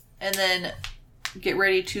and then get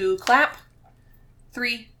ready to clap.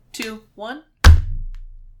 3, 2, 1.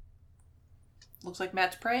 Looks like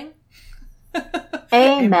Matt's praying.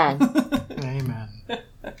 Amen. Amen.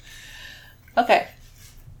 Okay.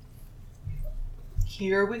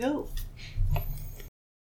 Here we go.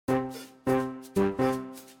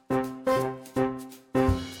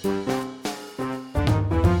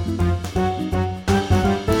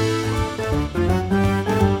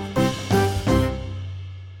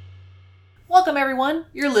 Welcome, everyone.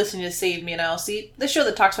 You're listening to Save Me an Aisle Seat, the show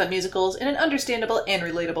that talks about musicals in an understandable and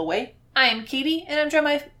relatable way. I am Katie, and I'm joined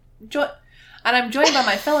by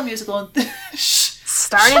my fellow musical.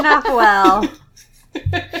 Starting off well.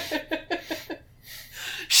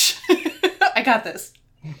 I got this.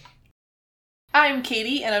 I'm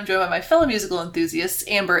Katie, and I'm joined by my fellow musical enthusiasts,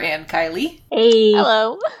 Amber and Kylie. Hey.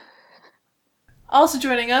 Hello. Also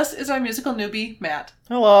joining us is our musical newbie, Matt.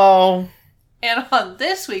 Hello. And on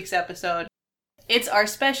this week's episode, it's our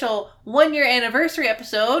special 1-year anniversary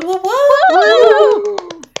episode. Woo woo!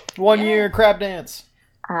 1 year crab dance.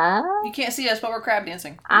 You can't see us, but we're crab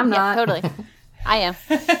dancing. I'm not. Totally. I am.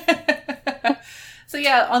 So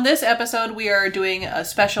yeah, on this episode, we are doing a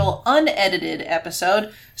special unedited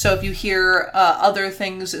episode. So if you hear other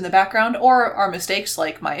things in the background or our mistakes,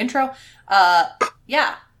 like my intro,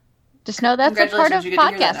 yeah. Just know that's a part of Congratulations, you get to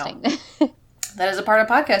hear that now. podcasting. That is a part of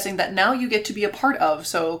podcasting that now you get to be a part of.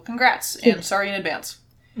 So congrats and sorry in advance.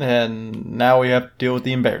 And now we have to deal with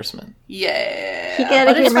the embarrassment. Yeah. You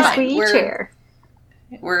gotta But get it's my fine. squeaky chair.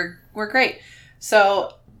 We're great.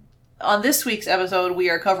 So on this week's episode, we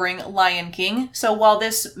are covering Lion King. So while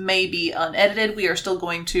this may be unedited, we are still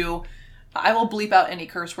going to... I will bleep out any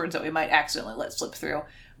curse words that we might accidentally let slip through.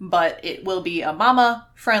 But it will be a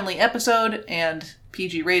mama-friendly episode and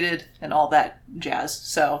PG-rated and all that jazz.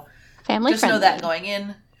 So Family just friendly. know that going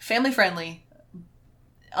in. Family-friendly.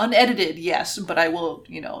 Unedited, yes, but I will,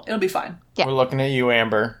 it'll be fine. Yeah. We're looking at you,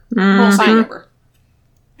 Amber. We'll see, Mhm. Amber.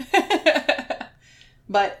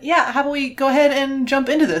 But yeah, how about we go ahead and jump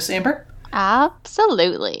into this, Amber?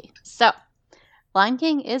 Absolutely. So, Lion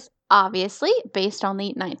King is obviously based on the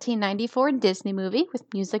 1994 Disney movie with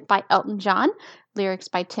music by Elton John, lyrics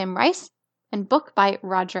by Tim Rice, and book by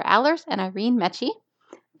Roger Allers and Irene Mecchi.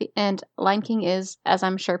 And Lion King is, as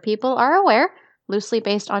I'm sure people are aware, loosely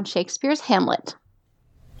based on Shakespeare's Hamlet.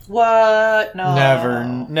 What? No. Never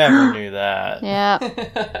knew that.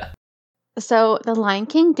 Yeah. So, The Lion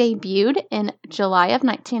King debuted in July of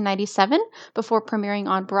 1997 before premiering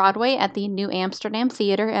on Broadway at the New Amsterdam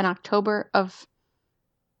Theater in October of...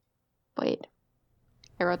 Wait.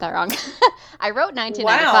 I wrote that wrong. I wrote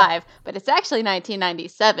 1995, but it's actually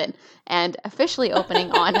 1997, and officially opening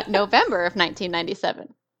on November of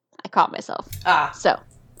 1997. I caught myself. So,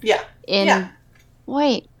 Yeah. in... Yeah.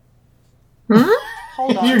 Wait.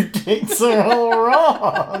 Hold on. Your dates are all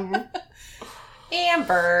wrong.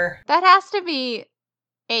 Amber. That has to be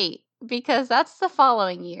 8, because that's the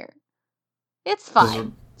following year. It's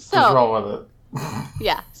fine. Just So, roll with it.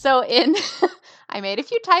 yeah. So in, I made a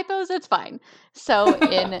few typos. It's fine. So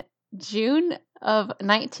in June of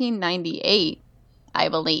 1998, I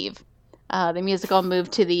believe, the musical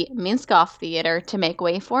moved to the Minskoff Theater to make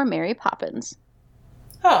way for Mary Poppins.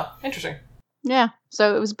 Oh, interesting. Yeah.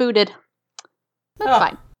 So it was booted. That's Oh.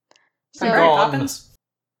 fine. From So, Mary Gone. Poppins?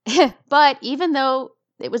 but even though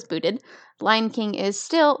it was booted, Lion King is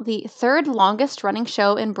still the third longest running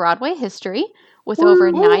show in Broadway history with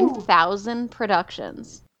over 9,000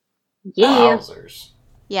 productions. Yeah. Wowzers.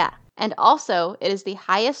 Yeah. And also, it is the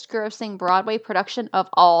highest grossing Broadway production of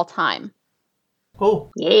all time. Oh.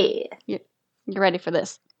 Yeah. You ready for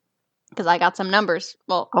this? Because I got some numbers.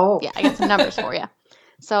 Well, Oh. yeah, I got some numbers for you.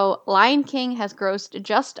 So, Lion King has grossed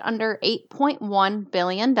just under $8.1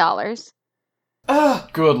 billion, Good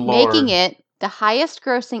lord. making it the highest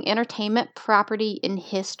grossing entertainment property in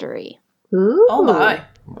history. Ooh. Oh my.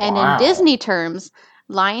 And Wow. in Disney terms,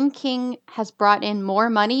 Lion King has brought in more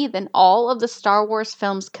money than all of the Star Wars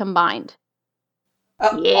films combined.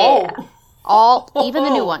 Yeah. Oh. Even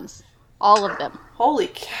the new ones. All of them.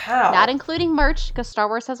 Holy cow. Not including merch, because Star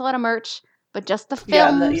Wars has a lot of merch, but just the Yeah,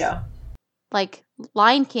 films. yeah. Like,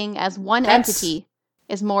 Lion King as one That's- entity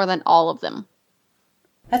is more than all of them.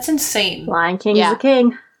 That's insane. Lion King Yeah. is the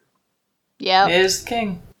king. Yep. Is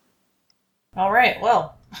king. All right,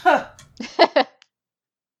 well.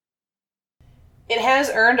 It has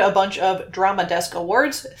earned a bunch of Drama Desk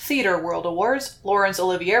Awards, Theatre World Awards, Laurence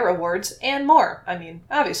Olivier Awards, and more. I mean,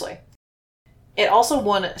 obviously. It also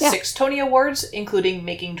won 6 Tony Awards, including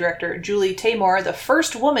making director Julie Taymor the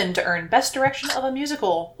first woman to earn Best Direction of a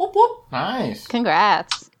Musical. Whoop whoop. Nice.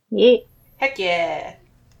 Congrats. Yeah. Heck yeah.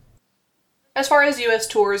 As far as US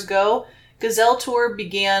tours go, Gazelle Tour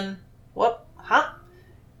began... What? Huh?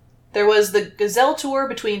 There was the Gazelle Tour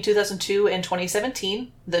between 2002 and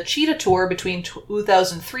 2017, the Cheetah Tour between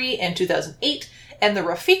 2003 and 2008, and the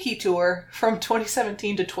Rafiki Tour from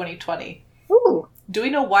 2017 to 2020. Ooh. Do we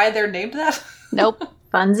know why they're named that? Nope.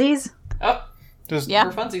 Funsies? Oh, Just Yeah.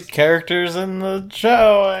 for funsies. characters in the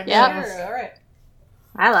show, I Yeah. guess. Sure, all right.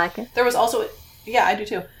 I like it. There was also... Yeah, I do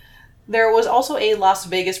too. There was also a Las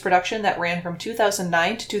Vegas production that ran from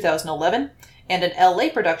 2009 to 2011, and an LA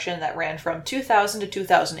production that ran from 2000 to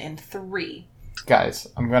 2003. Guys,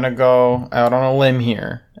 I'm gonna go out on a limb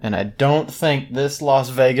here, and I don't think this Las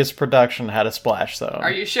Vegas production had a splash zone.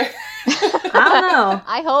 Are you sure? I don't know.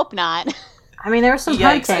 I hope not. I mean, there was some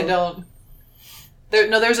Yikes, I hunting. don't.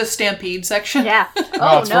 There's a stampede section. Yeah.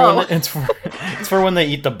 Oh, it's no. it's for when they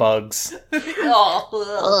eat the bugs.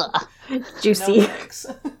 Oh, ugh. No Juicy. thanks.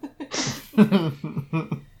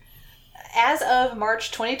 As of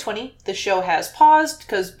March 2020, the show has paused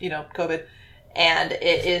because, COVID, and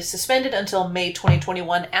it is suspended until May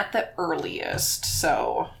 2021 at the earliest.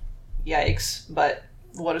 So, yikes. But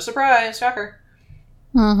what a surprise. Shocker.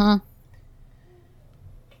 Mm-hmm.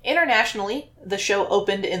 Internationally, the show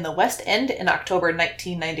opened in the West End in October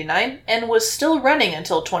 1999 and was still running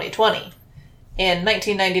until 2020. In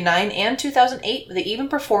 1999 and 2008, they even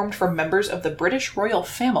performed for members of the British royal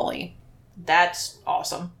family. That's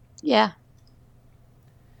awesome. Yeah.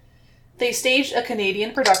 They staged a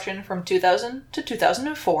Canadian production from 2000 to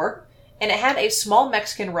 2004, and it had a small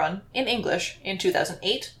Mexican run in English in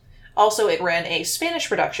 2008. Also, it ran a Spanish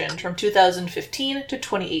production from 2015 to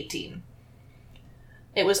 2018.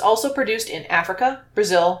 It was also produced in Africa,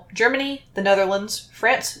 Brazil, Germany, the Netherlands,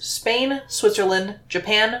 France, Spain, Switzerland,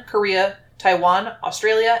 Japan, Korea, Taiwan,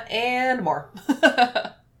 Australia, and more.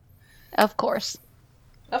 Of course.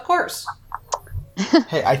 Of course.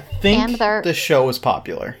 Hey, I think And they're- the show was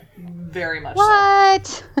popular. Very much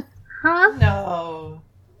What? Huh? so. No.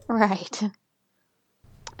 Right.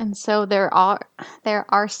 And so there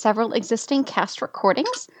are several existing cast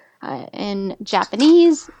recordings in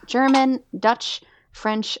Japanese, German, Dutch,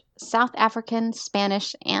 French, South African,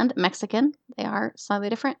 Spanish, and Mexican. They are slightly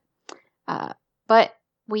different. But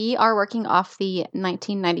we are working off the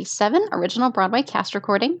 1997 original Broadway cast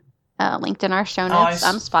recording, linked in our show notes Nice.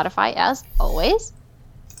 on Spotify, as always.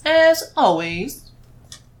 As always.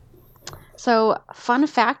 So, fun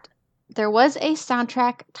fact, there was a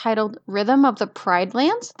soundtrack titled Rhythm of the Pride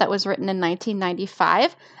Lands that was written in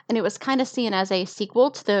 1995, and it was kind of seen as a sequel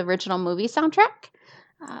to the original movie soundtrack.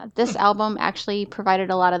 This album actually provided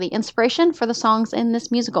a lot of the inspiration for the songs in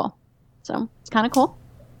this musical. So, it's kind of cool.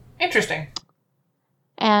 Interesting.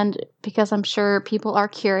 And because I'm sure people are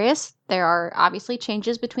curious, there are obviously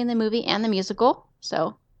changes between the movie and the musical.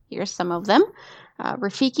 So, here's some of them.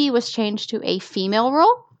 Rafiki was changed to a female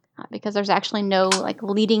role. Because there's actually no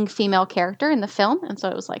leading female character in the film, and so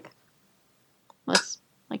it was let's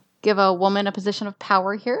give a woman a position of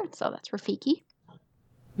power here. So that's Rafiki.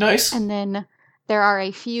 Nice. And then there are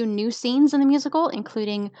a few new scenes in the musical,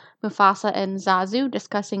 including Mufasa and Zazu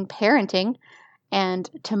discussing parenting, and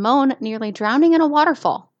Timon nearly drowning in a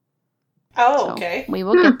waterfall. Oh, So okay. we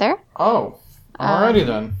will get there. Oh, alrighty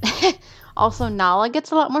then. Also, Nala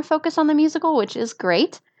gets a lot more focus on the musical, which is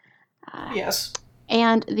great. Yes.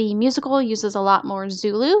 And the musical uses a lot more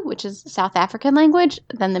Zulu, which is South African language,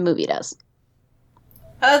 than the movie does.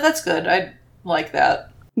 That's good. I like that.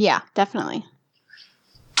 Yeah, definitely.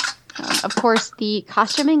 Of course, the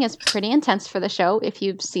costuming is pretty intense for the show. If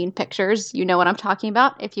you've seen pictures, you know what I'm talking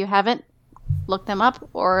about. If you haven't, look them up,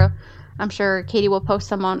 or I'm sure Katie will post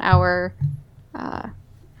them on our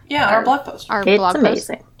Our blog post. our It's blog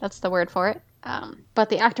amazing. post. That's the word for it. But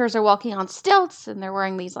the actors are walking on stilts, and they're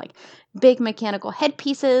wearing these big mechanical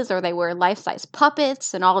headpieces, or they wear life-size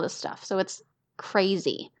puppets and all this stuff. So it's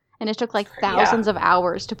crazy. And it took thousands of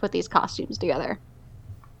hours to put these costumes together.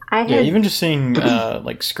 I Yeah, had even just seeing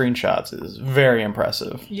screenshots is very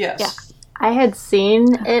impressive. Yes. Yes. I had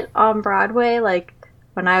seen it on Broadway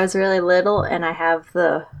when I was really little, and I have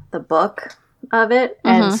the book of it,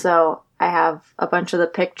 and so I have a bunch of the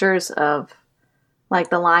pictures of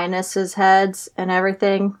the lionesses' heads and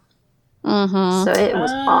everything. Mm-hmm. So it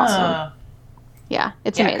was awesome. Yeah,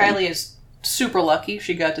 it's Yeah, amazing. Kylie is super lucky.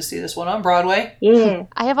 She got to see this one on Broadway. Yeah.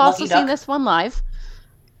 I have also Lucky seen duck. this one live.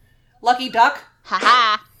 Lucky duck.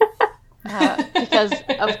 Haha. Because,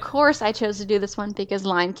 of course, I chose to do this one because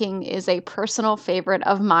Lion King is a personal favorite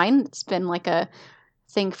of mine. It's been a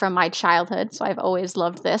thing from my childhood, so I've always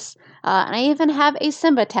loved this. And I even have a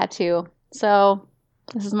Simba tattoo. So,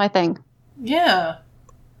 this is my thing. Yeah.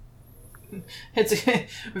 It's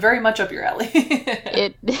very much up your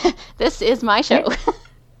alley. This is my show.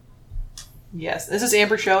 Yes, this is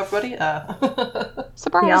Amber's show, everybody.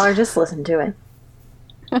 Surprise! Y'all are just listening to it.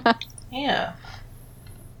 Yeah.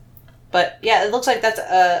 But yeah, it looks like that's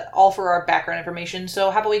all for our background information.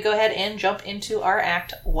 So how about we go ahead and jump into our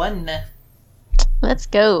Act 1? Let's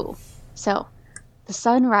go. So, the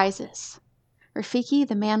sun rises. Rafiki,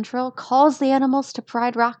 the mandrill, calls the animals to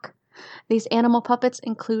Pride Rock. These animal puppets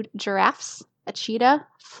include giraffes, a cheetah,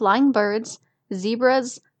 flying birds,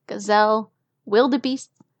 zebras, gazelle, wildebeest,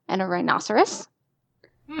 and a rhinoceros.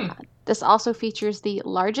 This also features the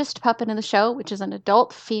largest puppet in the show, which is an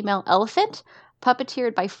adult female elephant,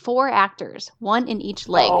 puppeteered by 4 actors, 1 in each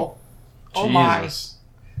leg. Oh my. Jesus.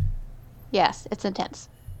 Yes, it's intense.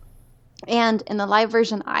 And in the live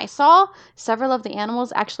version I saw, several of the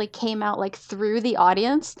animals actually came out like through the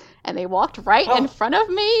audience, and they walked right in front of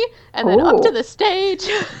me and then up to the stage.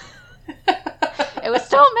 It was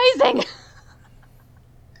so amazing.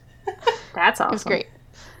 That's awesome. It was great.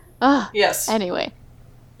 Yes. Anyway,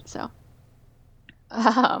 so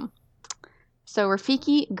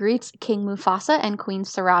Rafiki greets King Mufasa and Queen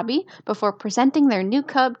Sarabi before presenting their new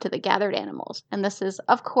cub to the gathered animals. And this is,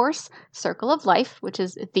 of course, Circle of Life, which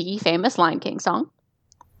is the famous Lion King song.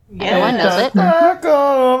 Yeah. Everyone knows it. Circle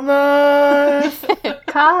of Life.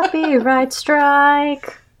 Copyright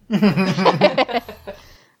strike.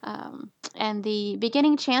 And the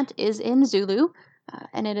beginning chant is in Zulu,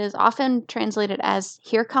 and it is often translated as,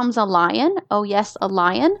 "Here comes a lion, oh yes, a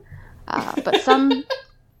lion." But some...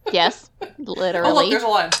 Yes, literally. Oh, look, there's a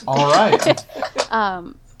line. All right.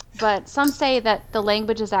 But some say that the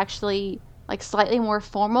language is actually like slightly more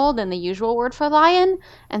formal than the usual word for lion,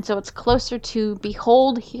 and so it's closer to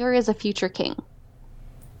 "Behold, here is a future king."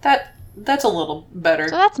 That's a little better.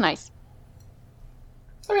 So that's nice.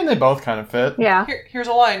 I mean, they both kind of fit. Yeah. Here's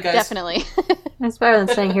a line, guys. Definitely. It's better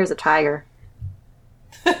than saying, here's a tiger.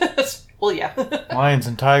 Well, yeah. Lions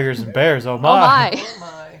and tigers and bears, oh my. Oh my. Oh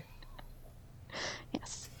my.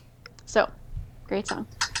 Yes. So, great song.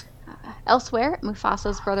 Elsewhere,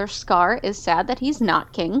 Mufasa's brother Scar is sad that he's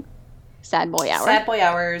not king. Sad boy hour. Sad boy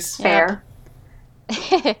hours. Fair.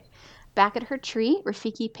 Back at her tree,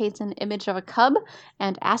 Rafiki paints an image of a cub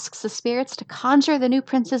and asks the spirits to conjure the new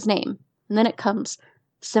prince's name. And then it comes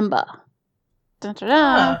Simba. Dun, dun,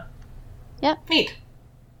 dun. Yep. Neat.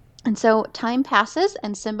 And so time passes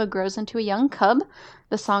and Simba grows into a young cub.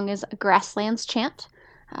 The song is a Grasslands chant.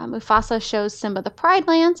 Mufasa shows Simba the Pride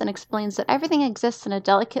Lands and explains that everything exists in a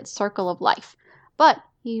delicate circle of life. But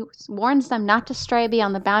he warns them not to stray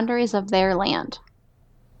beyond the boundaries of their land.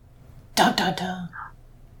 Dun dun dun.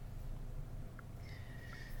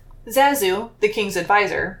 Zazu, the king's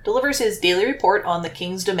advisor, delivers his daily report on the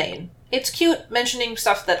king's domain. It's cute, mentioning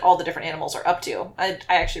stuff that all the different animals are up to. I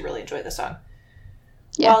actually really enjoy this song.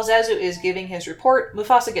 Yeah. While Zazu is giving his report,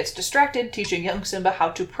 Mufasa gets distracted, teaching young Simba how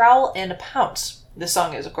to prowl and pounce. This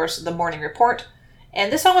song is, of course, the morning report.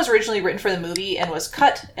 And this song was originally written for the movie and was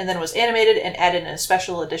cut, and then was animated and added in a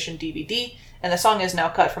special edition DVD. And the song is now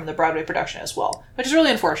cut from the Broadway production as well, which is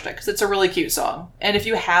really unfortunate because it's a really cute song. And if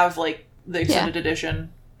you have like the extended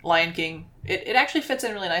edition Lion King, it actually fits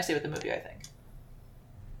in really nicely with the movie, I think.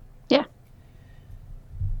 Yeah.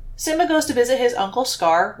 Simba goes to visit his uncle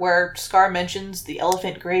Scar, where Scar mentions the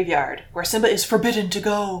elephant graveyard, where Simba is forbidden to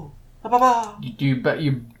go. Ba-ba-ba.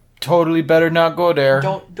 You totally better not go there.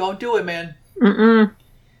 Don't do it, man. Mm-mm.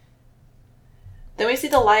 Then we see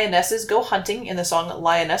the lionesses go hunting in the song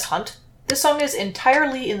Lioness Hunt. This song is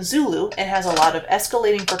entirely in Zulu and has a lot of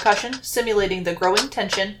escalating percussion, simulating the growing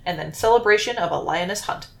tension and then celebration of a lioness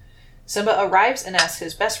hunt. Simba arrives and asks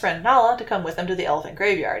his best friend Nala to come with him to the elephant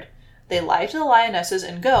graveyard. They lie to the lionesses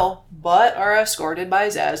and go, but are escorted by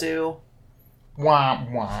Zazu. Wah,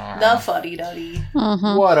 wah. The fuddy-duddy.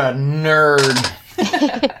 Mm-hmm. What a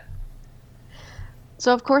nerd.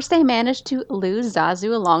 So, of course, they manage to lose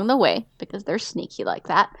Zazu along the way, because they're sneaky like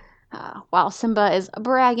that. While Simba is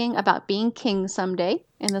bragging about being king someday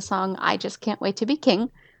in the song I Just Can't Wait to Be King,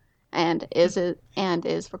 and is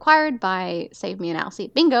required by Save Me and I'll See.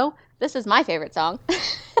 Bingo! This is my favorite song.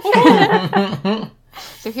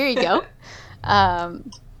 So here you go.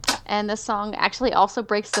 And the song actually also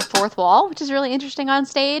breaks the fourth wall, which is really interesting on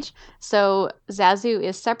stage. So Zazu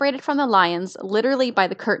is separated from the lions literally by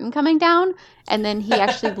the curtain coming down, and then he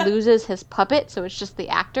actually loses his puppet, so it's just the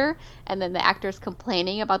actor, and then the actor's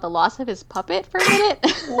complaining about the loss of his puppet for a minute.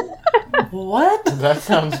 What? That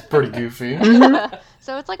sounds pretty goofy.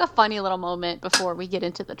 So it's like a funny little moment before we get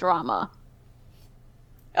into the drama.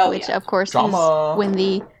 Oh, which, yeah. of course, Drama. is when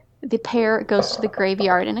the pair goes to the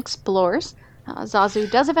graveyard and explores. Zazu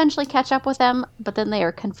does eventually catch up with them, but then they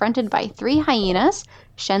are confronted by 3 hyenas,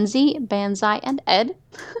 Shenzi, Banzai, and Ed.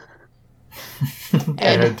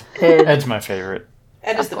 Ed. Ed's my favorite.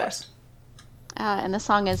 Ed is the best. And the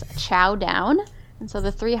song is Chow Down. And so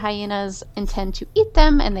the 3 hyenas intend to eat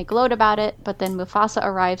them, and they gloat about it, but then Mufasa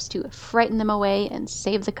arrives to frighten them away and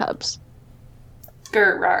save the cubs.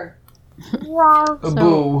 Rar.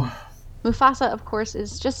 Boo. Mufasa, of course,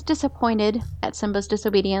 is just disappointed at Simba's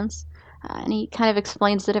disobedience, and he kind of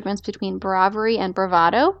explains the difference between bravery and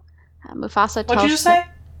bravado. Mufasa tells... What'd you just say?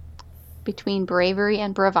 Between bravery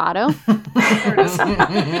and bravado.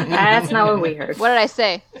 That's not what we heard. What did I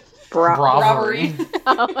say? Bravery.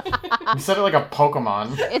 Oh. You said it like a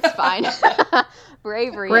Pokemon. It's fine.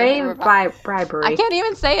 Bravery. Brave by bribery. I can't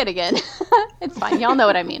even say it again. It's fine. Y'all know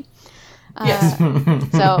what I mean. Yes.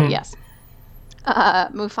 So, yes.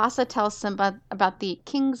 Mufasa tells Simba about the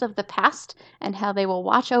kings of the past and how they will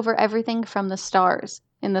watch over everything from the stars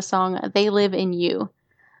in the song They Live in You.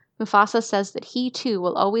 Mufasa says that he, too,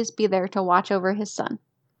 will always be there to watch over his son.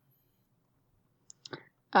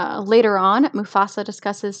 Later on, Mufasa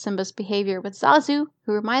discusses Simba's behavior with Zazu,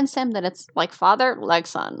 who reminds him that it's like father, like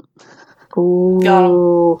son.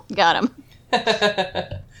 Ooh. Got him.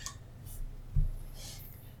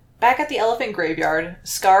 Back at the elephant graveyard,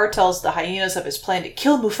 Scar tells the hyenas of his plan to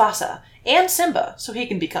kill Mufasa and Simba so he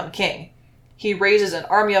can become king. He raises an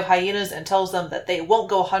army of hyenas and tells them that they won't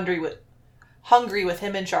go hungry with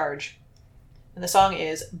him in charge. And the song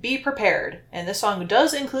is Be Prepared, and this song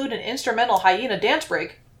does include an instrumental hyena dance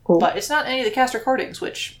break, but it's not any of the cast recordings,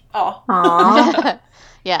 which, Aww.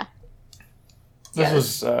 Yeah. This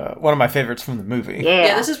was one of my favorites from the movie.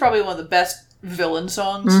 Yeah, this is probably one of the best villain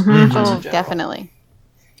songs. Mhm. just in Oh, general. definitely.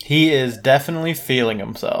 He is definitely feeling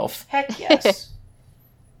himself. Heck yes.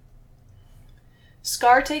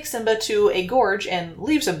 Scar takes Simba to a gorge and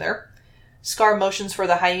leaves him there. Scar motions for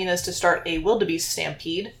the hyenas to start a wildebeest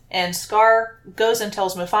stampede, and Scar goes and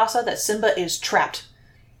tells Mufasa that Simba is trapped.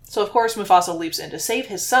 So of course Mufasa leaps in to save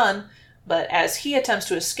his son, but as he attempts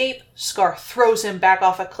to escape, Scar throws him back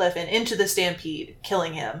off a cliff and into the stampede,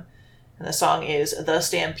 killing him. And the song is The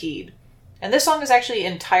Stampede. And this song is actually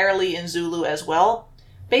entirely in Zulu as well.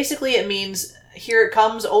 Basically it means, here it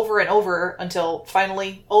comes over and over until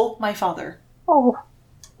finally, oh my father. Oh.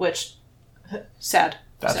 Which, sad.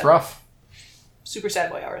 That's Sad. rough. Super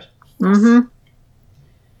sad boy hours. Mm-hmm.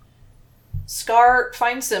 Scar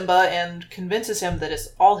finds Simba and convinces him that it's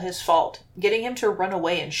all his fault, getting him to run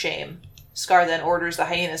away in shame. Scar then orders the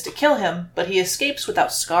hyenas to kill him, but he escapes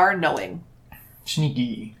without Scar knowing.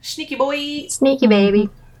 Sneaky. Sneaky boy! Sneaky baby.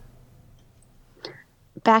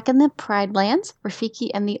 Back in the Pride Lands,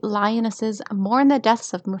 Rafiki and the lionesses mourn the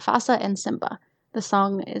deaths of Mufasa and Simba. The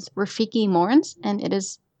song is Rafiki Mourns, and it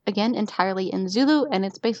is, again, entirely in Zulu, and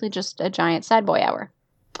it's basically just a giant sad boy hour.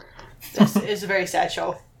 This is a very sad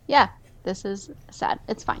show. Yeah, this is sad.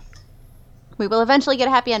 It's fine. We will eventually get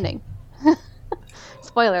a happy ending.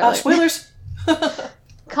 Spoiler alert. Spoilers!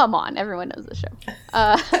 Come on, everyone knows the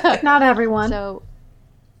show. Not everyone. So,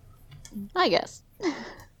 I guess.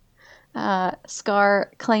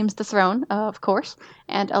 Scar claims the throne, of course,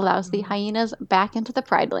 and allows the hyenas back into the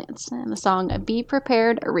Pride Lands. And the song Be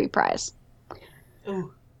Prepared reprise.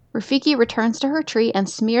 Ooh. Rafiki returns to her tree and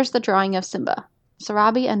smears the drawing of Simba.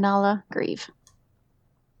 Sarabi and Nala grieve.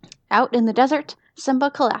 Out in the desert,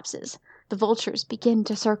 Simba collapses. The vultures begin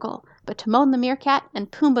to circle, but Timon the meerkat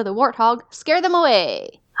and Pumbaa the warthog scare them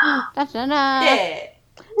away. Da-da-da. Yeah!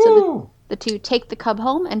 So the two take the cub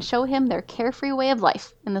home and show him their carefree way of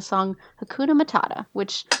life in the song Hakuna Matata,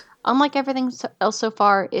 which, unlike everything else so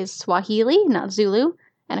far, is Swahili, not Zulu.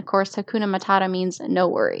 And of course, Hakuna Matata means no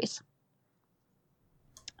worries.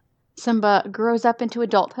 Simba grows up into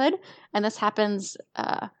adulthood, and this happens,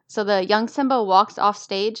 so the young Simba walks off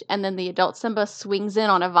stage, and then the adult Simba swings in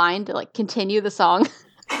on a vine to, continue the song.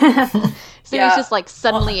 So Yeah. he's just,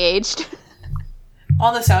 suddenly aged.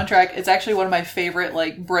 On the soundtrack, it's actually one of my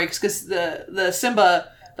favorite, breaks, because the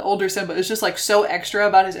Simba, the older Simba, is just, so extra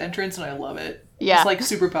about his entrance, and I love it. Yeah. It's,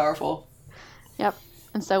 super powerful. Yep.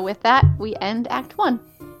 And so with that, we end Act 1.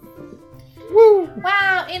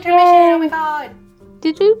 Wow, intermission, oh my god!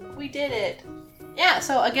 Did you? We did it. Yeah,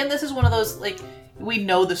 so again, this is one of those, we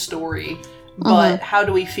know the story, but how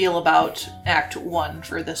do we feel about Act 1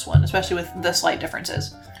 for this one, especially with the slight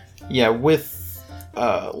differences? Yeah, with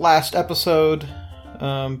last episode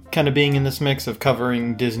kind of being in this mix of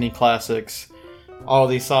covering Disney classics, all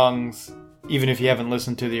these songs, even if you haven't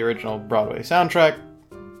listened to the original Broadway soundtrack,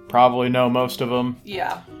 probably know most of them.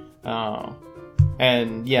 Yeah.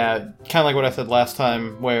 And yeah, kind of like what I said last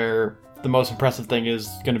time, where the most impressive thing is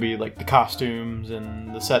going to be like the costumes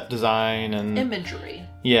and the set design and Imagery.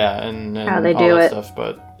 yeah, and How they all do that it. stuff.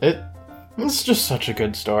 But it's just such a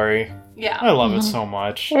good story. Yeah. I love it so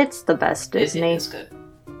much. It's the best Disney. It is good.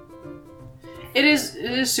 It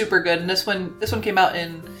is super good, and this one came out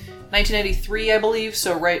in 1993, I believe,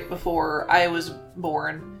 so right before I was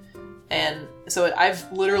born, and so I've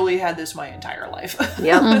literally had this my entire life.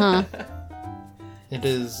 Yep. It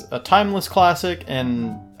is a timeless classic,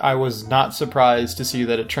 and I was not surprised to see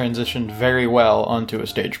that it transitioned very well onto a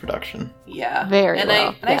stage production. Yeah, Very and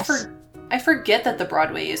well, yes. I forget that the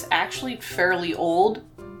Broadway is actually fairly old.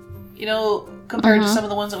 Compared to some of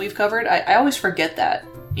the ones that we've covered, I always forget that.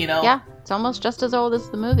 Yeah, it's almost just as old as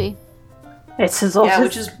the movie. It's as old as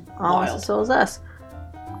which is almost wild. as old as us.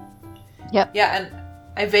 Yeah, and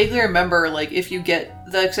I vaguely remember, like, if you get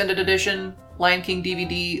the extended edition Lion King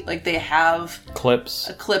DVD, like, they have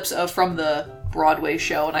Clips. clips from the Broadway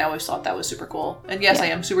show, and I always thought that was super cool. And yes, I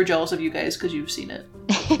am super jealous of you guys because you've seen it.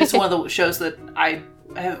 It's one of the shows that I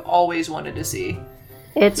have always wanted to see.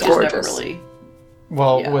 It's Just gorgeous. never really.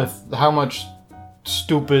 Well, Yeah. with how much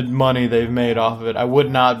stupid money they've made off of it, I would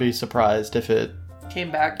not be surprised if it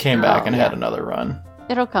Came back. came back Oh, and yeah. had another run.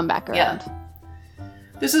 It'll come back Yeah. around.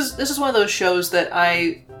 This is one of those shows that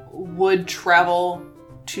I would travel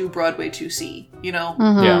to Broadway to see.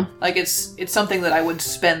 Mhm. Yeah. Like it's something that I would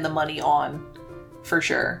spend the money on, for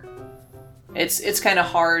sure. It's kind of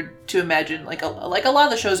hard to imagine like a lot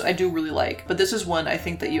of the shows I do really like, but this is one I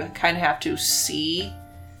think that you kind of have to see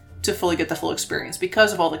to fully get the full experience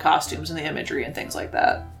because of all the costumes and the imagery and things like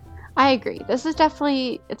that. I agree. This is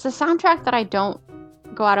definitely, it's a soundtrack that I don't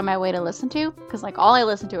go out of my way to listen to, because like all I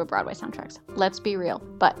listen to are Broadway soundtracks. Let's be real.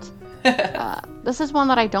 But this is one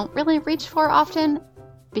that I don't really reach for often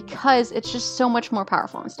because it's just so much more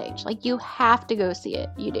powerful on stage. Like you have to go see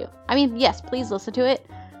it. You do. I mean, yes, please listen to it,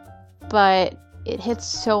 but it hits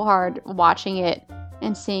so hard watching it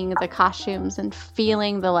and seeing the costumes and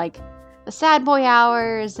feeling the sad boy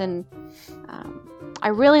hours, and I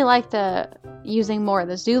really like the using more of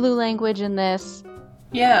the Zulu language in this,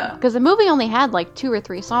 Yeah. because the movie only had like 2 or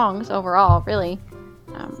 3 songs overall, really,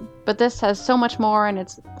 but this has so much more, and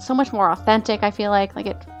it's so much more authentic. I feel like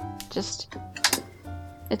it's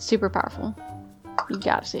super powerful. You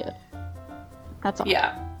gotta see it. That's all.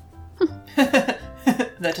 Yeah.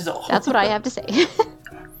 That is all. That's what I have to say.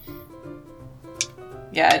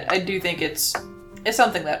 Yeah, I do think it's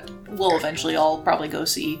something that we'll eventually all probably go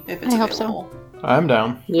see if it's I hope so. available. I'm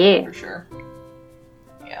down. Yeah. For sure.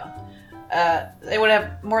 Yeah. Anyone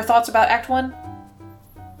have more thoughts about Act 1?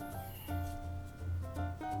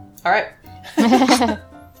 Alright.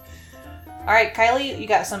 Alright, Kylie, you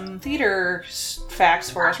got some theater facts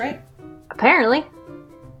for us, right? Apparently.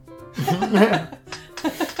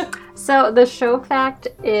 So the show fact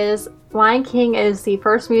is Lion King is the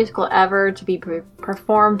first musical ever to be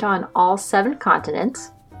performed on all 7 continents.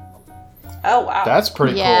 Oh, wow. That's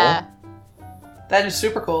pretty Yeah, That is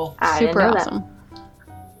super cool. I didn't super know that. awesome.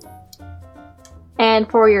 And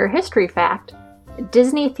for your history fact,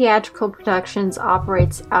 Disney Theatrical Productions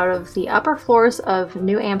operates out of the upper floors of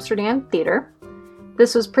New Amsterdam Theater.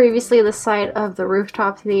 This was previously the site of the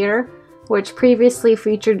Rooftop Theater, which previously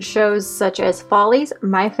featured shows such as Follies,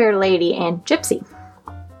 My Fair Lady, and Gypsy.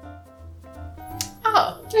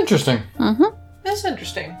 Oh, cool. Interesting. that's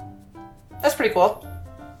interesting. That's pretty cool.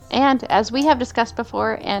 And as we have discussed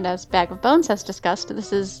before, and as Bag of Bones has discussed,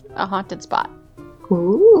 this is a haunted spot.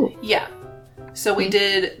 Ooh. Yeah. So we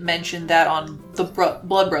did mention that on the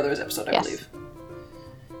Blood Brothers episode, I Yes. believe.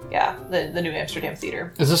 Yeah, the New Amsterdam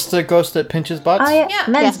Theater. Is this the ghost that pinches butts? Oh, yeah. Yeah.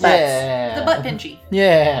 Men's Yes. butts. Yeah. The butt pinchy.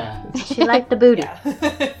 Yeah. She liked the booty.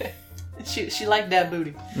 Yeah. she liked that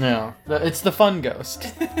booty. No. It's the fun ghost.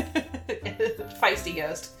 Feisty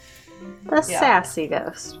ghost. The Yeah. sassy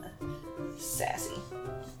ghost. Sassy.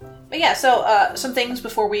 But yeah, so some things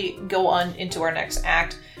before we go on into our next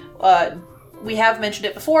act. We have mentioned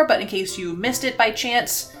it before, but in case you missed it by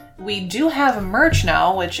chance, we do have merch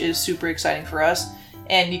now, which is super exciting for us.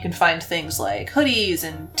 And you can find things like hoodies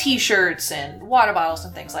and t-shirts and water bottles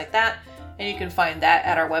and things like that. And you can find that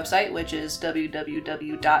at our website, which is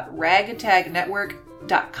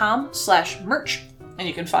www.ragtagnetwork.com/merch. And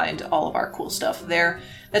you can find all of our cool stuff there.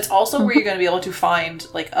 That's also where you're going to be able to find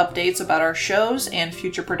like updates about our shows and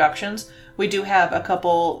future productions. We do have a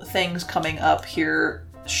couple things coming up here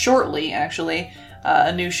shortly, actually.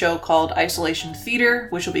 A new show called Isolation Theater,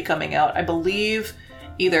 which will be coming out, I believe,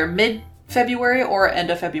 either mid-February or end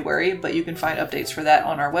of February, but you can find updates for that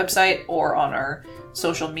on our website or on our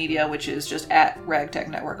social media, which is just at Ragtag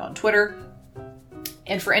Network on Twitter.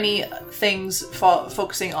 And for any things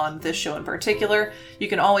focusing on this show in particular, you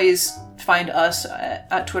can always find us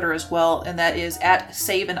at Twitter as well, and that is at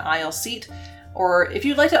Save an Aisle Seat. Or if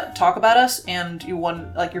you'd like to talk about us and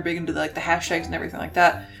you're big into the hashtags and everything like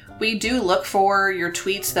that, we do look for your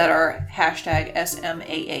tweets that are hashtag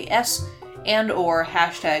SMAAS and or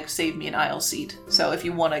hashtag Save Me an Aisle Seat. So if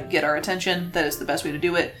you want to get our attention, that is the best way to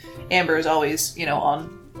do it. Amber is always,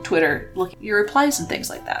 on Twitter looking at your replies and things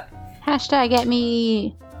like that. Hashtag at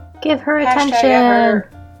me. Give her Hashtag attention.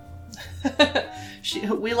 at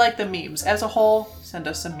her. We like the memes. As a whole, send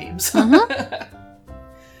us some memes.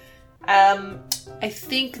 I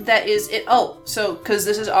think that is it. Oh, so because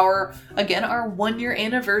this is our 1-year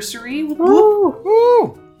anniversary. Woo!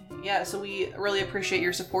 Woo! Yeah, so we really appreciate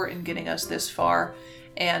your support in getting us this far.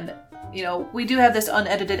 And, we do have this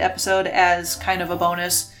unedited episode as kind of a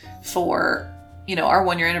bonus for, our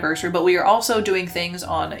 1-year anniversary, but we are also doing things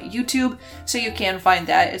on YouTube, so you can find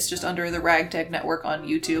that. It's just under the Ragtag Network on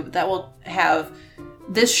YouTube. That will have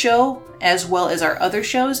this show as well as our other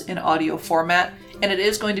shows in audio format, and it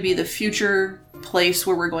is going to be the future place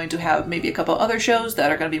where we're going to have maybe a couple other shows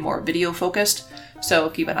that are going to be more video focused, so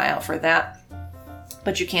keep an eye out for that.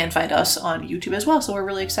 But you can find us on YouTube as well, so we're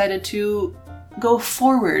really excited to go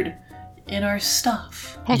forward in our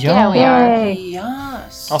stuff. Heck yeah, we are. Yay.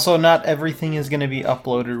 Yes. Also, not everything is going to be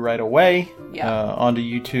uploaded right away Yeah. onto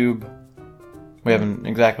YouTube. We haven't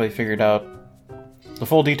exactly figured out the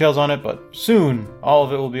full details on it, but soon all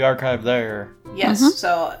of it will be archived there. Yes,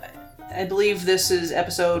 so I believe this is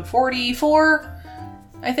episode 44.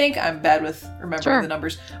 I think I'm bad with remembering the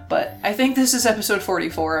numbers, but I think this is episode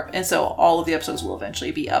 44, and so all of the episodes will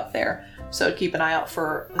eventually be up there. So keep an eye out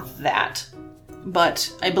for that.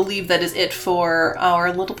 But I believe that is it for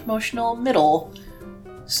our little promotional middle.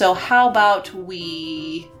 So how about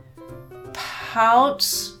we pout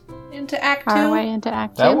into Act 2? Our way into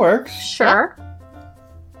Act 2. That works. Sure.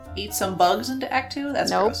 Eat some bugs into Act 2? That's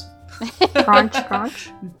Nope. gross. Crunch, crunch.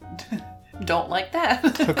 Don't like that.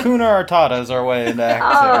 Hakuna Artata is our way into Act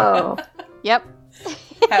Oh. Yep.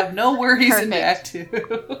 Have no worries into Perfect.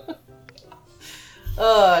 Act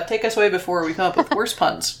 2. Take us away before we come up with worse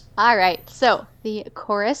puns. All right, so the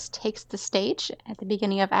chorus takes the stage at the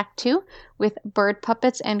beginning of Act 2 with bird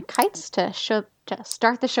puppets and kites to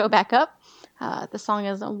start the show back up. The song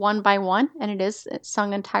is One by One, and it's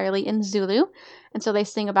sung entirely in Zulu. And so they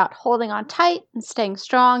sing about holding on tight and staying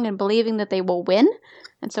strong and believing that they will win.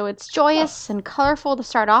 And so it's joyous and colorful to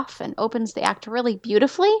start off and opens the act really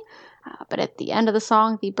beautifully. But at the end of the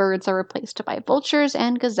song, the birds are replaced by vultures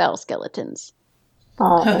and gazelle skeletons.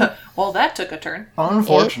 Oh. Well, that took a turn.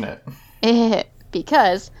 Unfortunate.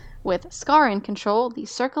 Because with Scar in control, the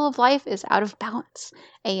circle of life is out of balance.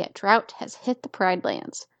 A drought has hit the Pride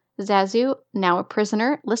Lands. Zazu, now a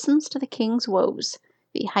prisoner, listens to the king's woes.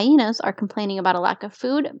 The hyenas are complaining about a lack of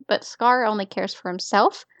food, but Scar only cares for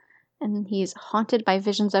himself, and he's haunted by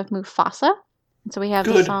visions of Mufasa. And so we have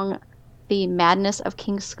the song The Madness of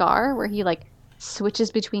King Scar, where he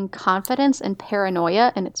switches between confidence and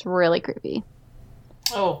paranoia, and it's really creepy.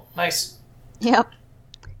 Oh, nice. Yep.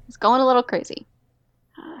 He's going a little crazy.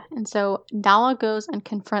 And so Nala goes and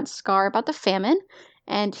confronts Scar about the famine,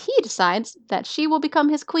 and he decides that she will become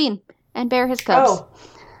his queen and bear his cubs.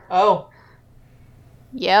 Oh.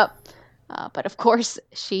 Yep. But of course,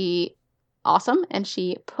 awesome, and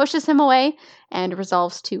she pushes him away and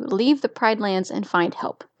resolves to leave the Pride Lands and find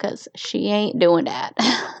help, because she ain't doing that.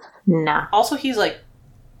 Nah. Also, he's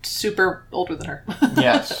super older than her.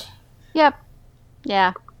 Yes. Yep.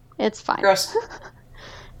 Yeah, it's fine. Gross.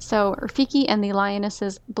 So Rafiki and the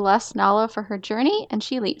lionesses bless Nala for her journey, and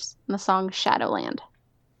she leaves in the song Shadowland.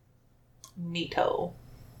 Neato.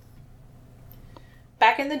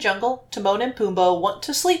 Back in the jungle, Timon and Pumbaa want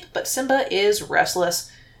to sleep, but Simba is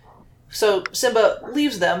restless. So Simba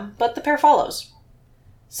leaves them, but the pair follows.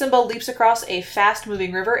 Simba leaps across a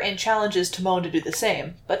fast-moving river and challenges Timon to do the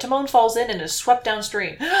same, but Timon falls in and is swept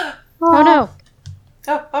downstream. Oh no!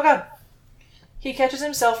 Oh god. He catches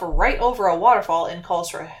himself right over a waterfall and calls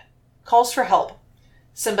for help.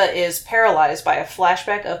 Simba is paralyzed by a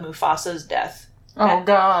flashback of Mufasa's death. Oh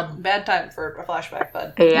god. Bad time for a flashback,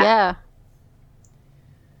 bud. Yeah.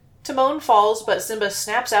 Timon falls, but Simba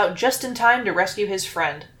snaps out just in time to rescue his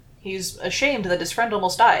friend. He's ashamed that his friend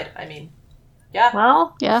almost died. I mean, yeah.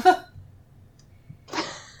 Well, Yeah.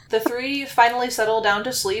 The three finally settle down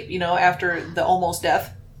to sleep, after the almost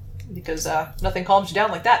death. Because nothing calms you down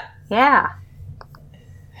like that. yeah.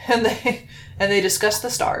 And they discuss the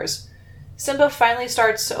stars. Simba finally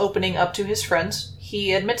starts opening up to his friends.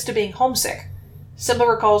 He admits to being homesick. Simba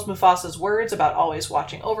recalls Mufasa's words about always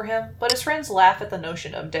watching over him, but his friends laugh at the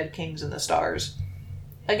notion of dead kings in the stars.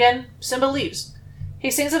 Again, Simba leaves. He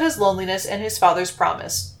sings of his loneliness and his father's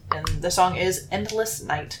promise, and the song is Endless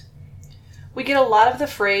Night. We get a lot of the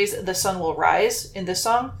phrase, the sun will rise, in this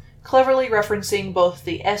song, cleverly referencing both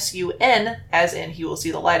the S-U-N, as in he will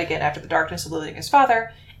see the light again after the darkness of losing his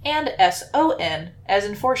father, and S-O-N, as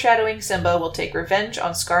in foreshadowing Simba will take revenge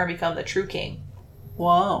on Scar and become the true king.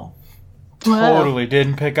 Wow. Totally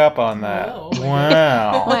didn't pick up on that. Whoa.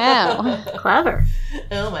 Wow. Wow. Clever.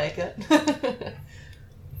 Oh my god.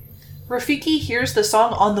 Rafiki hears the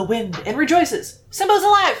song on the wind and rejoices. Simba's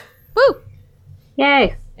alive! Woo!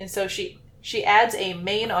 Yay. And so she adds a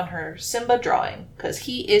mane on her Simba drawing, because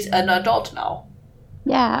he is an adult now.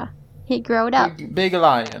 Yeah. He growed up. Big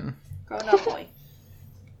lion. Grown up boy.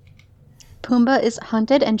 Pumbaa is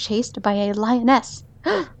hunted and chased by a lioness.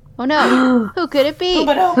 Oh no! Who could it be?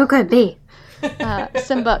 Pumbaa, no! Who could it be?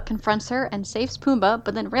 Simba confronts her and saves Pumbaa,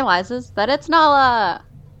 but then realizes that it's Nala!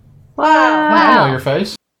 Wow. I know your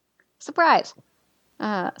face. Surprise!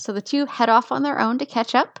 So the two head off on their own to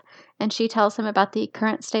catch up, and she tells him about the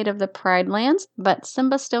current state of the Pride Lands, but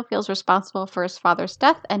Simba still feels responsible for his father's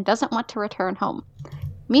death and doesn't want to return home.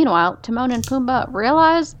 Meanwhile, Timon and Pumbaa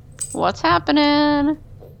realize what's happening.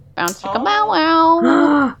 Bounce chicka bow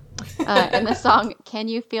wow. In the song, Can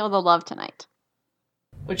You Feel the Love Tonight?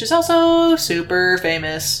 Which is also super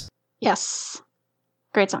famous. Yes.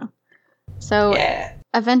 Great song. So Yeah.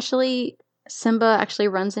 eventually, Simba actually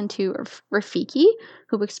runs into Rafiki,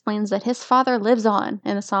 who explains that his father lives on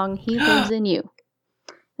in the song He Lives in You.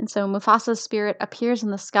 And so Mufasa's spirit appears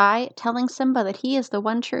in the sky, telling Simba that he is the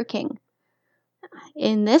one true king.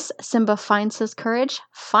 In this, Simba finds his courage,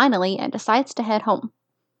 finally, and decides to head home.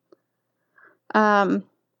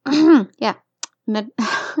 Yeah.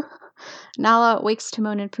 Nala wakes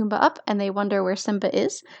Timon and Pumbaa up, and they wonder where Simba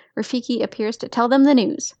is. Rafiki appears to tell them the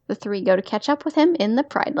news. The three go to catch up with him in the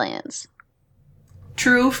Pride Lands.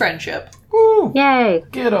 True friendship. Woo! Yay.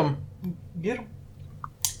 Get him. Get him.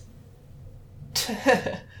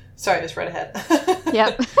 Sorry, I just read ahead.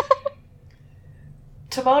 Yep.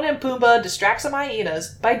 Timon and Pumbaa distract some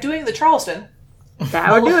hyenas by doing the Charleston,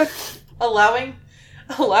 That would do it.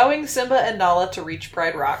 allowing Simba and Nala to reach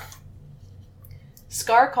Pride Rock.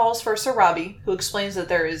 Scar calls for Sarabi, who explains that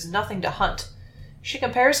there is nothing to hunt. She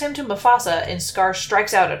compares him to Mufasa, and Scar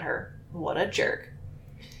strikes out at her. What a jerk.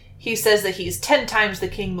 He says that he's 10 times the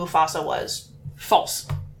king Mufasa was. False.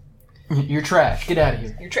 You're trash. Get out of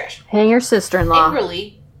here. You're trash. Hang your sister-in-law.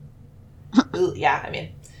 Angrily... Ooh, yeah, I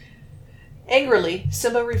mean... Angrily,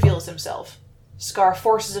 Simba reveals himself. Scar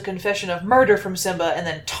forces a confession of murder from Simba and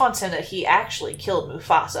then taunts him that he actually killed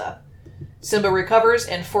Mufasa. Simba recovers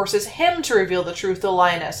and forces him to reveal the truth to the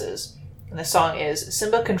lionesses. And the song is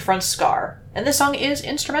Simba Confronts Scar. And this song is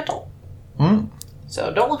instrumental.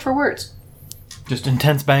 So don't look for words. Just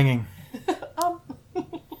intense banging.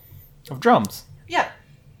 Of drums. Yeah.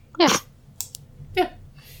 Yeah. Yeah.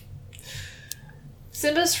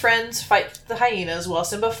 Simba's friends fight the hyenas while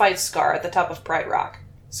Simba fights Scar at the top of Pride Rock.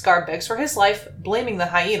 Scar begs for his life, blaming the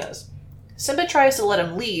hyenas. Simba tries to let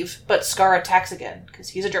him leave, but Scar attacks again, because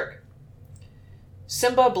he's a jerk.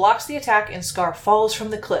 Simba blocks the attack and Scar falls from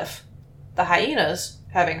the cliff. The hyenas,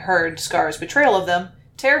 having heard Scar's betrayal of them,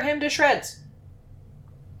 tear him to shreds.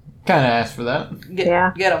 Kinda asked for that.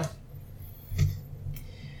 Get him.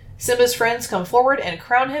 Simba's friends come forward and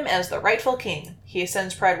crown him as the rightful king. He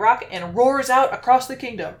ascends Pride Rock and roars out across the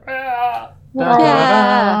kingdom. Ah!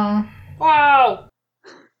 Yeah. Wow!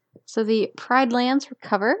 So the Pride Lands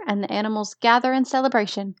recover, and the animals gather in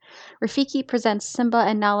celebration. Rafiki presents Simba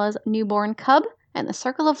and Nala's newborn cub, and the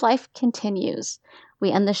Circle of Life continues.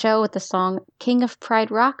 We end the show with the song King of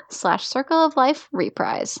Pride Rock / Circle of Life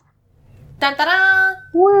reprise. Dun, dun, dun.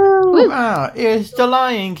 Woo! Wow, it's the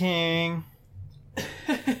Lion King.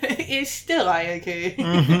 It's still Lion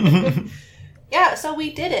King. Yeah, so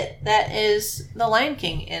we did it. That is the Lion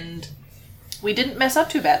King, and we didn't mess up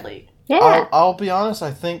too badly. Yeah. I'll be honest,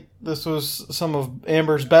 I think this was some of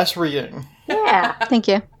Amber's best reading. Yeah. Thank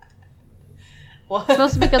you. Well, It's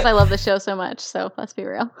mostly because I love the show so much, so let's be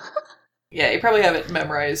real. yeah, you probably have it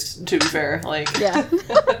memorized, to be fair. Yeah.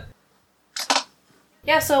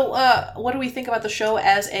 Yeah, so what do we think about the show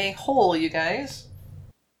as a whole, you guys?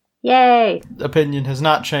 Yay. Opinion has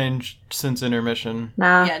not changed since intermission.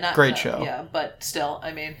 No. Yeah, Great show. Yeah, but still,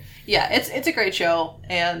 I mean, yeah, it's a great show,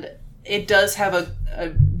 and it does have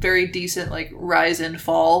a very decent like rise and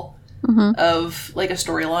fall of like a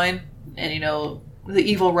storyline, and you know the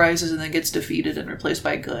evil rises and then gets defeated and replaced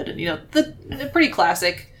by good, and you know the pretty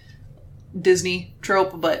classic Disney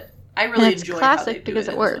trope, but I really And it's enjoy how they classic do because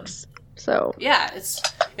it it in works. So. Yeah,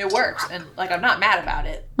 it works, and like I'm not mad about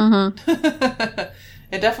it. Mm-hmm.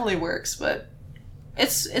 It definitely works, but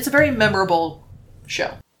it's a very memorable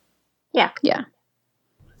show. Yeah.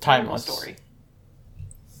 Timeless story.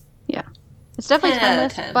 Yeah. It's definitely 10 out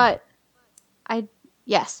of timeless, 10. but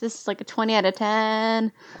yes, this is like a 20 out of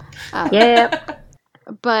 10. Yep.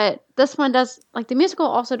 But this one does, like, the musical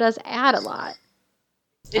also does add a lot.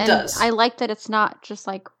 It does. I like that it's not just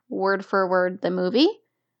like word for word the movie.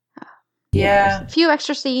 Yeah. There's a few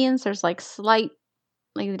extra scenes. There's like slight,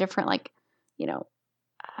 like different, like,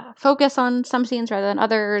 focus on some scenes rather than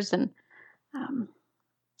others. And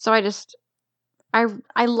so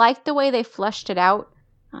I like the way they fleshed it out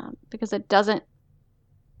because it doesn't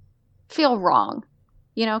feel wrong,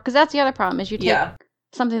 because that's the other problem is you take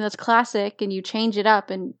something that's classic and you change it up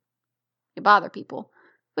and you bother people,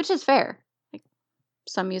 which is fair. Like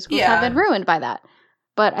some musicals have been ruined by that,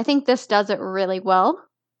 but I think this does it really well.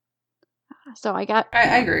 So I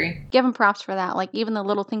agree. Give them props for that. Like even the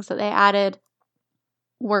little things that they added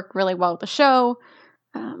work really well with the show.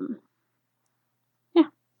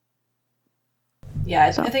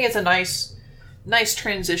 I think it's a nice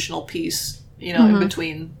transitional piece, in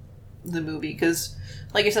between the movie, because,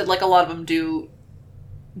 like you said, like a lot of them do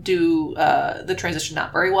the transition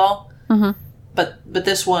not very well. Mm-hmm. But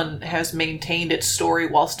this one has maintained its story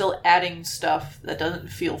while still adding stuff that doesn't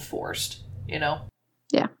feel forced. Yeah.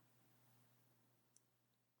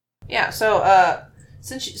 Yeah. So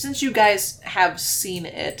since you guys have seen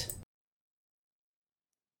it,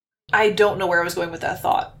 I don't know where I was going with that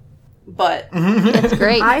thought, but it's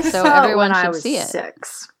great. I so saw everyone it when should I was see it.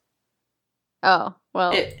 6. Oh,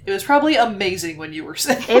 well. It was probably amazing when you were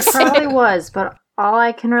 6. It probably was, but all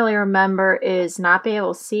I can really remember is not being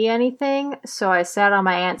able to see anything, so I sat on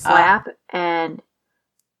my aunt's lap, and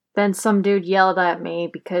then some dude yelled at me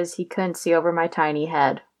because he couldn't see over my tiny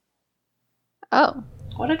head. Oh.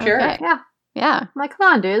 What a jerk. Okay. Yeah. I'm like,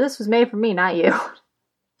 come on, dude, this was made for me, not you.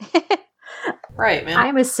 Right, man.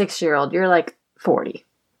 I'm a 6-year-old. You're like 40.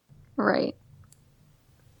 Right.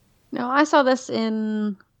 No, I saw this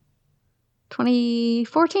in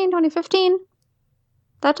 2014, 2015.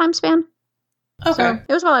 That time span. Okay. So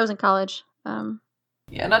it was while I was in college.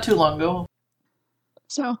 Yeah, not too long ago.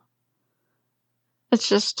 So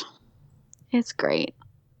it's great.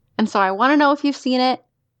 And so I want to know if you've seen it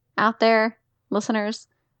out there, listeners.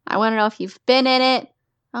 I want to know if you've been in it.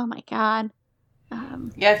 Oh my God.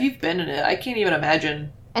 Yeah, if you've been in it, I can't even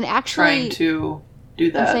imagine and actually trying to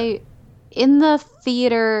do that. And say, in the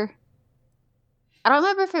theater, I don't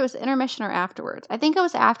remember if it was intermission or afterwards. I think it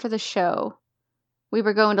was after the show. We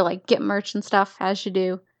were going to like get merch and stuff, as you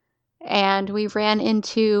do. And we ran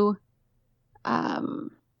into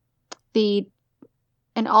an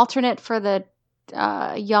alternate for the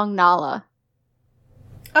young Nala.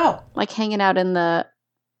 Oh. Like hanging out in the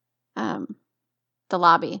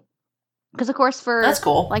lobby. Because of course for that's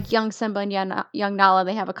cool. Like young Simba and young Nala,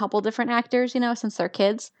 they have a couple different actors, since they're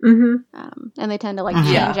kids. Mm-hmm. And they tend to like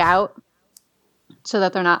change out so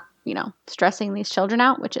that they're not, stressing these children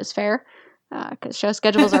out, which is fair. Because show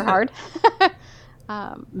schedules are hard.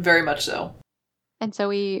 Very much so. And so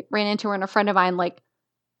we ran into her and a friend of mine like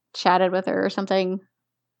chatted with her or something.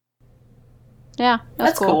 Yeah,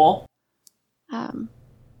 that's cool. But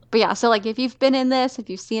yeah, so like if you've been in this, if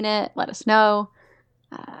you've seen it, let us know.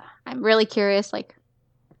 I'm really curious. Like,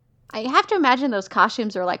 I have to imagine those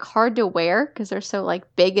costumes are like hard to wear because they're so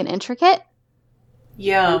like big and intricate.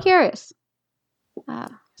 Yeah, I'm curious. So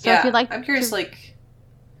if you'd like, I'm curious, like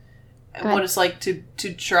what it's like to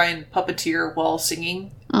try and puppeteer while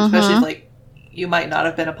singing, especially if like you might not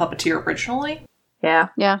have been a puppeteer originally. Yeah.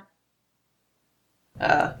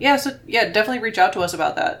 So definitely reach out to us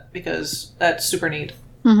about that because that's super neat.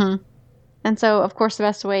 Mm-hmm. And so, of course, the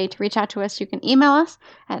best way to reach out to us, you can email us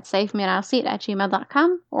at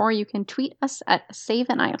savemeanileseat@gmail.com, or you can tweet us at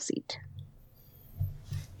saveanileseat.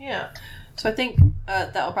 Yeah. So I think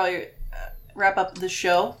that will probably wrap up the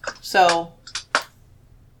show. So...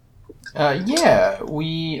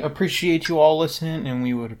 we appreciate you all listening, and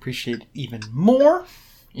we would appreciate even more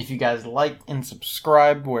if you guys like and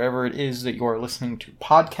subscribe wherever it is that you're listening to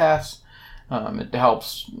podcasts. It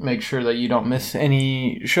helps make sure that you don't miss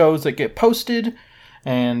any shows that get posted,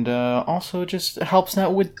 and also just helps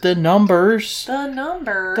out with the numbers. The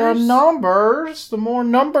numbers. The more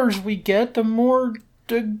numbers we get, the more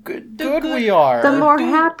good we are. The more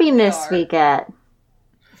happiness we get.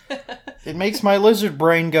 It makes my lizard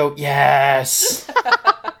brain go, yes!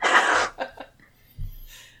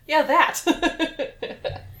 Yeah, that.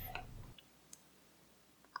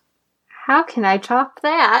 How can I top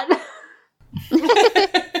that?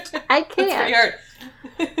 I can't. That's pretty hard.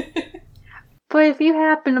 But if you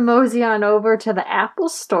happen to mosey on over to the Apple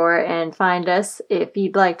Store and find us, if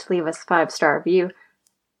you'd like to leave us a 5-star review,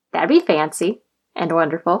 That'd be fancy and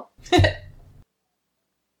wonderful.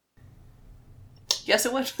 Yes,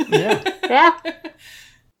 it would. Yeah. Yeah.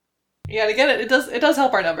 Yeah, and again, it does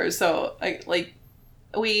help our numbers. So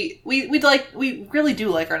we really do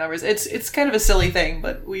like our numbers. It's kind of a silly thing,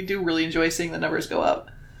 but we do really enjoy seeing the numbers go up.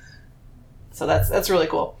 So that's really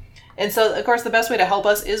cool. And so, of course, the best way to help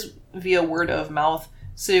us is via word of mouth.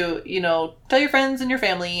 So, tell your friends and your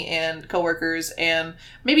family and coworkers, and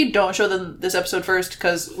maybe don't show them this episode first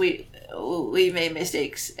because we made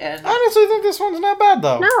mistakes. And I honestly think this one's not bad,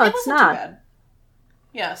 though. No, it it's wasn't too not. bad.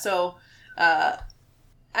 Yeah, so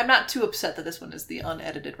I'm not too upset that this one is the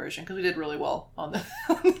unedited version because we did really well on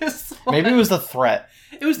this one. Maybe it was the threat.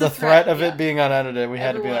 It was The threat of yeah. it being unedited. We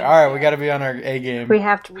had to be like, Everyone- all right, we got to be on our A game. We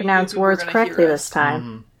have to We pronounce knew people were words gonna correctly hear this us. time.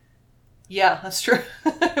 Mhm. Yeah, that's true.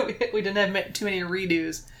 we didn't have too many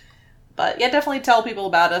redos. But yeah, definitely tell people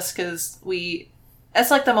about us because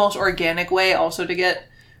that's like the most organic way also to get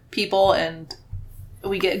people, and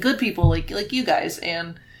we get good people like you guys,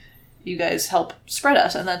 and you guys help spread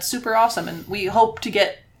us, and that's super awesome. And we hope to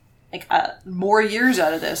get more years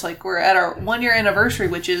out of this. Like, we're at our 1-year anniversary,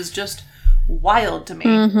 which is just wild to me.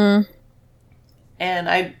 Mm-hmm.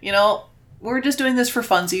 And we're just doing this for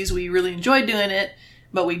funsies. We really enjoy doing it,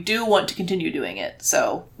 but we do want to continue doing it.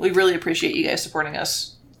 So we really appreciate you guys supporting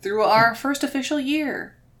us through our first official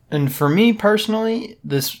year. And for me personally,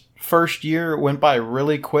 this first year went by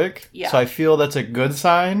really quick. Yeah. So I feel that's a good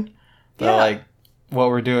sign that Yeah. what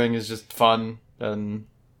we're doing is just fun, and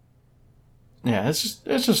yeah, it's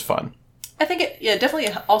just fun. I think it definitely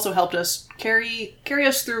also helped us carry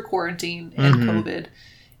us through quarantine and COVID.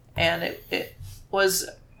 And it was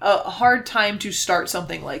a hard time to start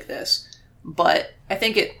something like this. But I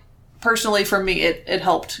think personally for me, it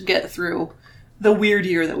helped get through the weird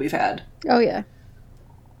year that we've had. Oh, yeah.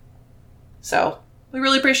 So we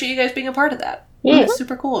really appreciate you guys being a part of that. Yeah. It's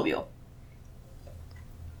super cool of you.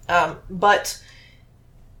 But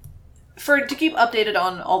to keep updated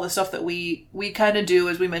on all the stuff that we kind of do,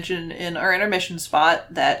 as we mentioned in our intermission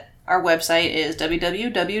spot, that our website is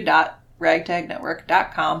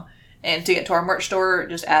www.ragtagnetwork.com. And to get to our merch store,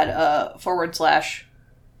 just add a /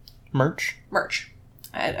 Merch. merch.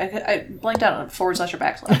 I blanked out on / or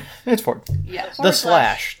 /. It's forward. Yeah. The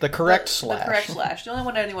slash. The correct The slash. correct slash. The only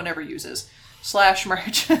one anyone ever uses.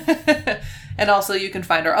 /merch. And also you can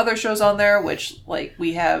find our other shows on there, which, like,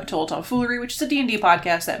 we have Total Tomfoolery, which is a D&D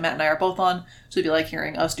podcast that Matt and I are both on. So if you like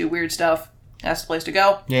hearing us do weird stuff, that's the place to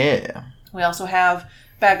go. Yeah. We also have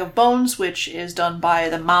Bag of Bones, which is done by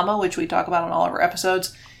the Mama, which we talk about on all of our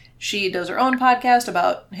episodes. She does her own podcast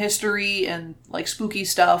about history and, like, spooky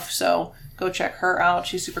stuff, so go check her out.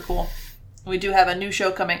 She's super cool. We do have a new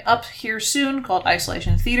show coming up here soon called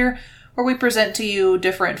Isolation Theater, where we present to you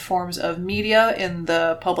different forms of media in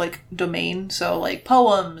the public domain, so like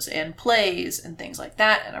poems and plays and things like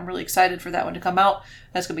that, and I'm really excited for that one to come out.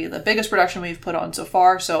 That's going to be the biggest production we've put on so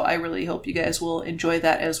far, so I really hope you guys will enjoy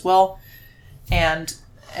that as well. And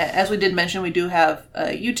as we did mention, we do have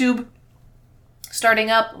YouTube starting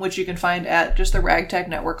up, which you can find at just the Ragtag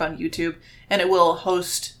Network on YouTube, and it will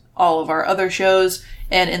host all of our other shows,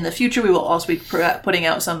 and in the future we will also be putting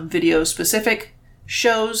out some video-specific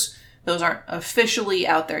shows. Those aren't officially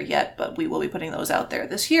out there yet, but we will be putting those out there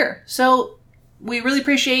this year. So we really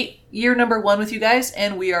appreciate year number 1 with you guys,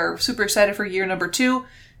 and we are super excited for year number 2,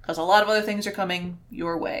 because a lot of other things are coming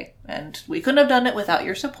your way, and we couldn't have done it without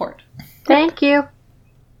your support. Thank you.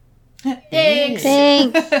 Thanks!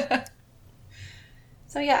 Thanks.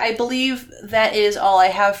 So yeah, I believe that is all I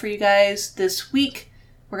have for you guys this week.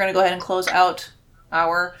 We're going to go ahead and close out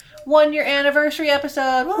our 1-year anniversary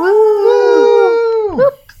episode. Woo!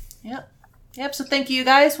 Yep, so thank you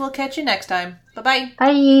guys. We'll catch you next time. Bye-bye.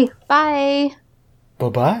 Bye. Bye.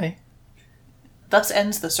 Bye-bye. Thus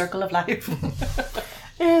ends the circle of life.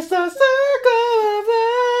 It's the circle of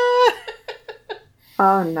life.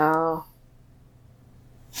 Oh no.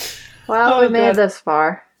 Well, Oh, we made God. this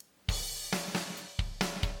far.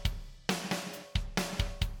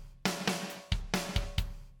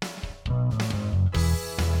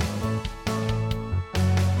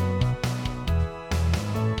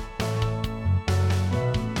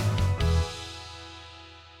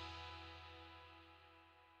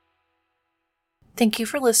 Thank you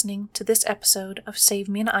for listening to this episode of Save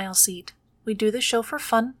Me an Aisle Seat. We do this show for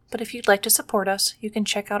fun, but if you'd like to support us, you can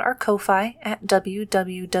check out our Ko-Fi at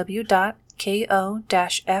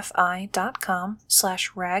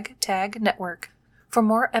www.ko-fi.com/ragtagnetwork. For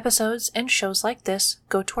more episodes and shows like this,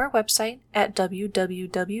 go to our website at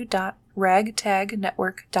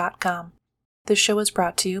www.ragtagnetwork.com. This show is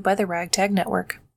brought to you by the Ragtag Network.